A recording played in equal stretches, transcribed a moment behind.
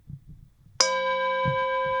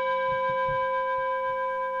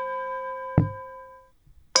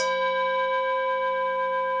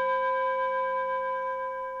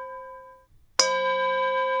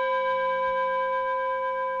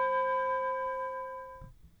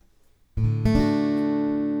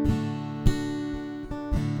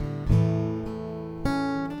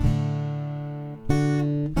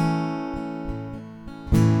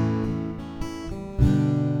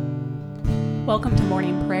Welcome to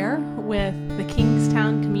morning prayer with the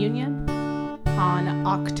Kingstown Communion on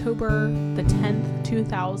October the 10th,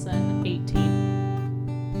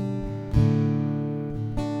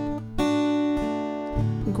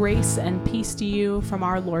 2018. Grace and peace to you from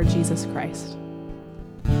our Lord Jesus Christ.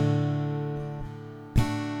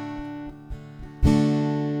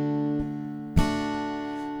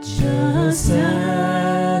 Just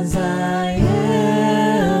as I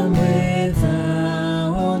am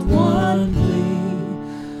without one plea,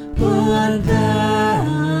 but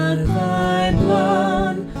that thy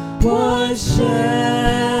blood was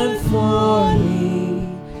shed for me,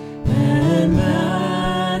 and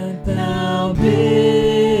that thou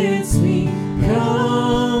bidst me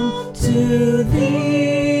come to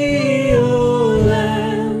thee, O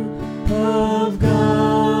Lamb of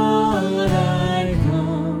God, I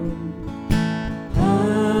come.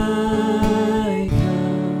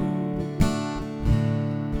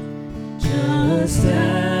 Just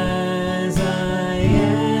as I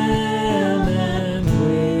am, and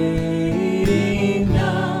waiting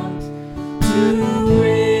not to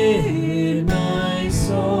rid my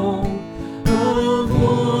soul of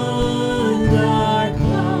one dark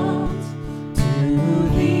cloud, to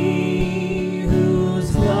thee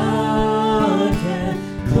whose blood can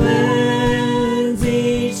cleanse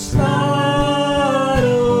each spot,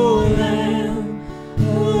 O Lamb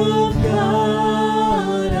of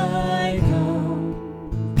God, I come.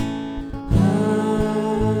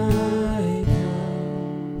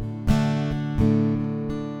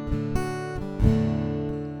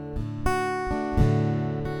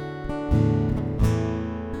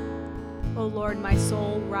 O Lord, my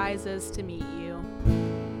soul rises to meet you,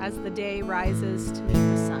 as the day rises to meet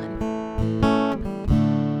the sun.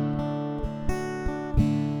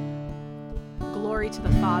 Glory to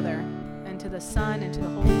the Father, and to the Son, and to the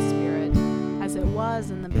Holy Spirit, as it was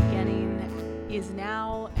in the beginning, is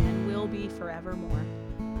now, and will be forevermore.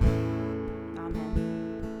 Amen.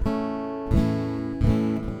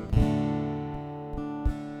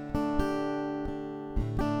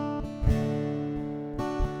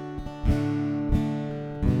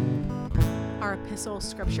 Our epistle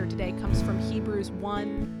scripture today comes from Hebrews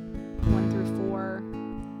 1 through 4,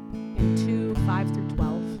 and 2, 5 through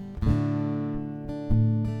 12.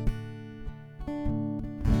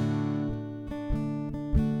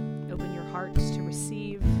 Open your hearts to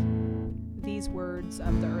receive these words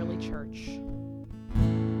of the early church.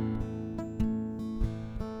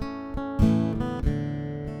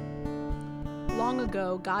 Long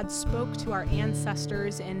ago, God spoke to our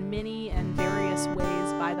ancestors in many and various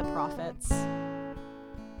ways by the prophets.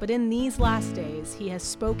 But in these last days, he has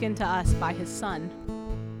spoken to us by his Son,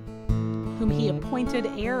 whom he appointed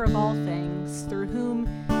heir of all things, through whom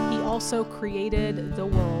he also created the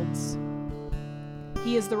worlds.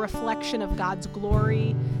 He is the reflection of God's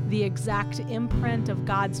glory, the exact imprint of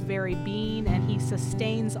God's very being, and he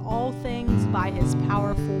sustains all things by his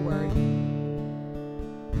powerful word.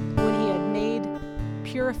 When he had made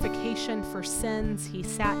purification for sins, he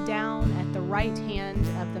sat down at the right hand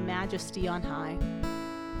of the Majesty on high,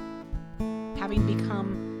 having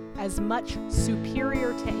become as much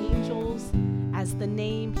superior to angels as the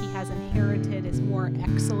name he has inherited is more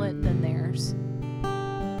excellent than theirs.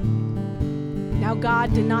 Now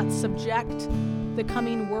God did not subject the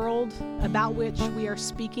coming world about which we are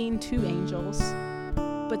speaking to angels,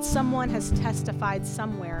 but someone has testified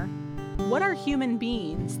somewhere, "What are human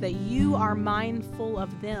beings that you are mindful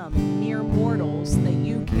of them, mere mortals that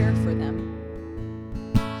you care for them?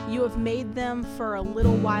 You have made them for a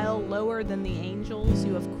little while lower than the angels.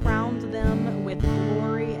 You have crowned them with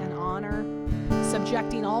glory and honor,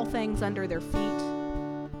 subjecting all things under their feet.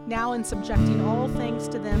 Now in subjecting all things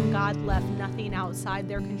to them, God left nothing outside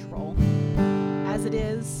their control. As it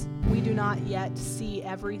is, we do not yet see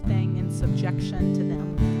everything in subjection to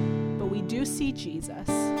them, but we do see Jesus,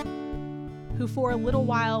 who for a little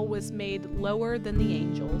while was made lower than the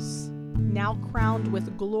angels, now crowned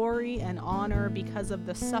with glory and honor because of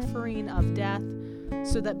the suffering of death,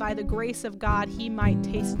 so that by the grace of God he might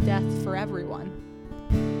taste death for everyone.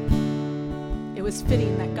 It was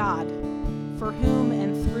fitting that God, for whom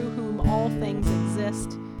and through whom all things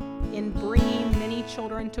exist, in bringing many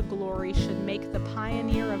children to glory, should make the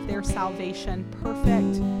pioneer of their salvation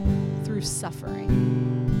perfect through suffering.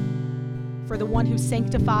 For the one who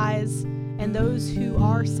sanctifies and those who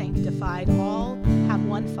are sanctified all have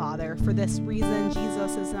one Father. For this reason,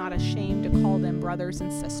 Jesus is not ashamed to call them brothers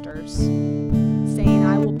and sisters, saying,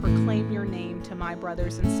 I will proclaim your name to my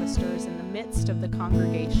brothers and sisters. In the midst of the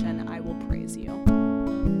congregation, I will praise you.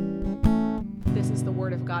 This is the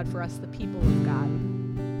word of God for us, the people of God.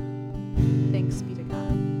 Thanks be to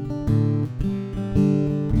God.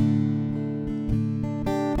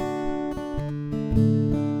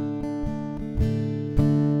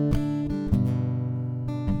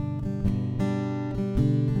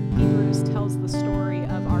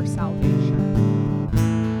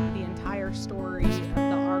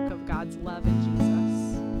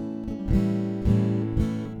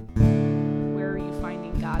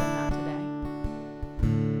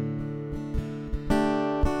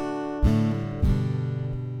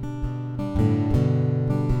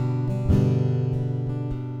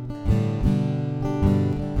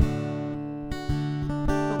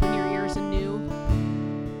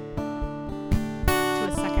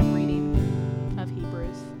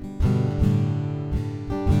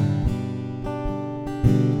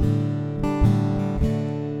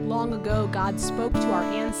 God spoke to our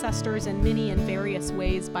ancestors in many and various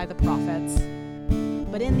ways by the prophets.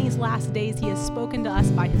 But in these last days he has spoken to us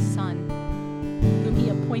by his Son, whom he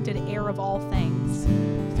appointed heir of all things,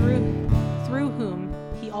 through whom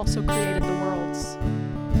he also created the worlds.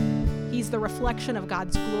 He's the reflection of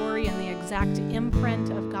God's glory and the exact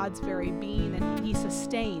imprint of God's very being, and he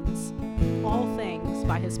sustains all things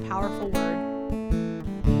by his powerful word.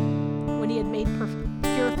 When he had made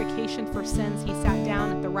purification for sins, he sat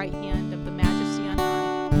down at the right hand of the Majesty on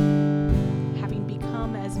high, having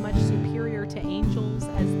become as much superior to angels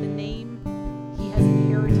as the name he has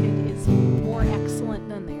inherited is more excellent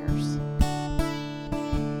than theirs.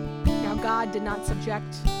 Now God did not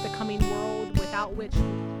subject the coming world without which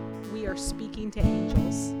we are speaking to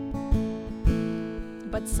angels.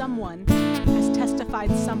 But someone has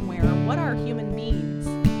testified somewhere, what are human beings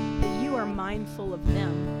that you are mindful of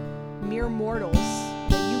them, mere mortals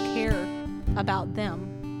that you care about them?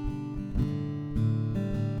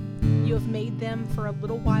 You have made them for a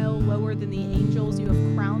little while lower than the angels. You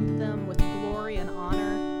have crowned them with glory and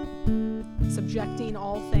honor, subjecting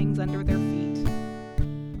all things under their feet.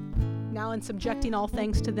 Now, in subjecting all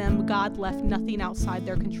things to them, God left nothing outside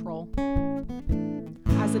their control.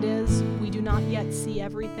 As it is, we do not yet see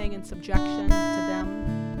everything in subjection to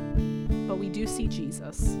them, but we do see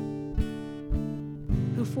Jesus,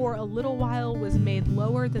 who for a little while was made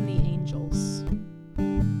lower than the angels,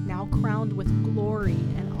 now crowned with glory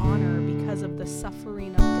and honor because of the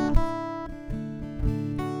suffering of death,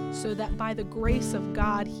 so that by the grace of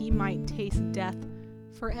God he might taste death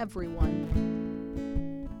for everyone.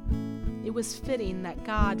 It was fitting that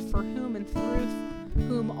God, for whom and through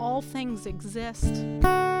whom all things exist,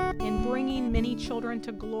 in bringing many children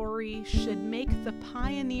to glory, should make the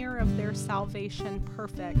pioneer of their salvation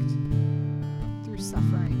perfect through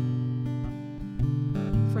suffering.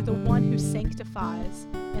 For the one who sanctifies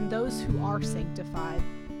and those who are sanctified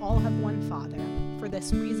all have one Father. For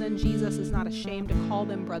this reason, Jesus is not ashamed to call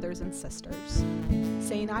them brothers and sisters,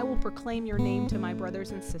 saying, I will proclaim your name to my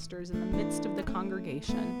brothers and sisters in the midst of the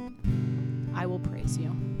congregation. I will praise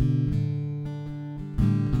you.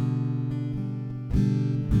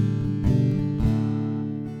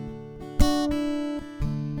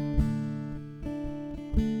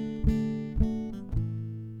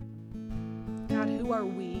 God, who are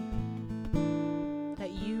we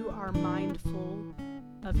that you are mindful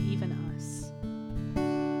of even us?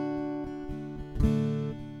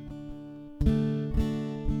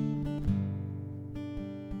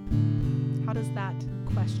 How does that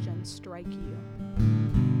question strike you?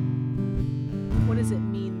 What does it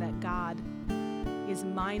mean that God is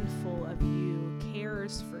mindful of you,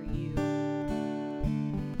 cares for you?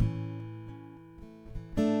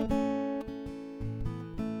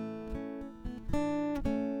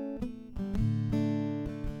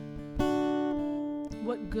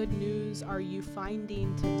 What good news are you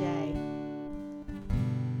finding today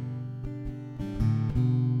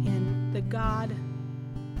in the God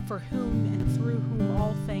for whom and through whom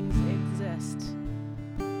all things exist,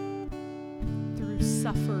 through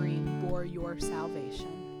suffering bore your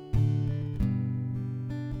salvation?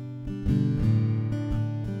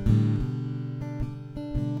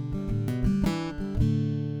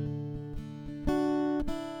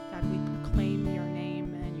 God, we proclaim your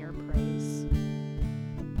name and your praise.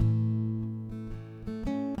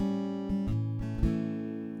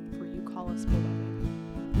 For you call us beloved.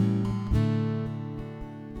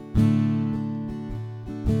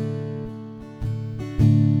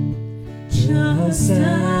 Just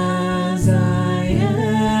as I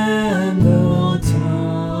am, though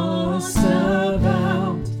tossed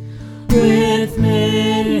about with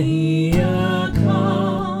many a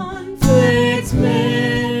conflict,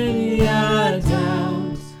 many a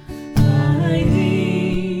doubt,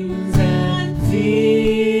 fightings and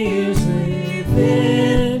fears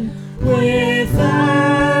within,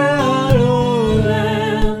 without, O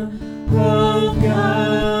Lamb of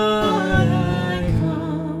God, I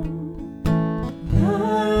come.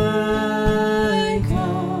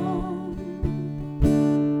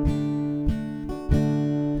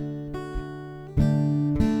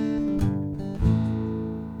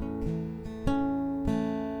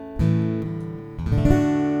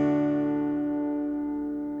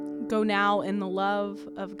 Go now in the love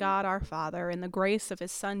of God our Father, in the grace of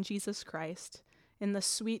his Son Jesus Christ, in the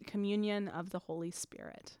sweet communion of the Holy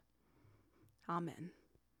Spirit. Amen.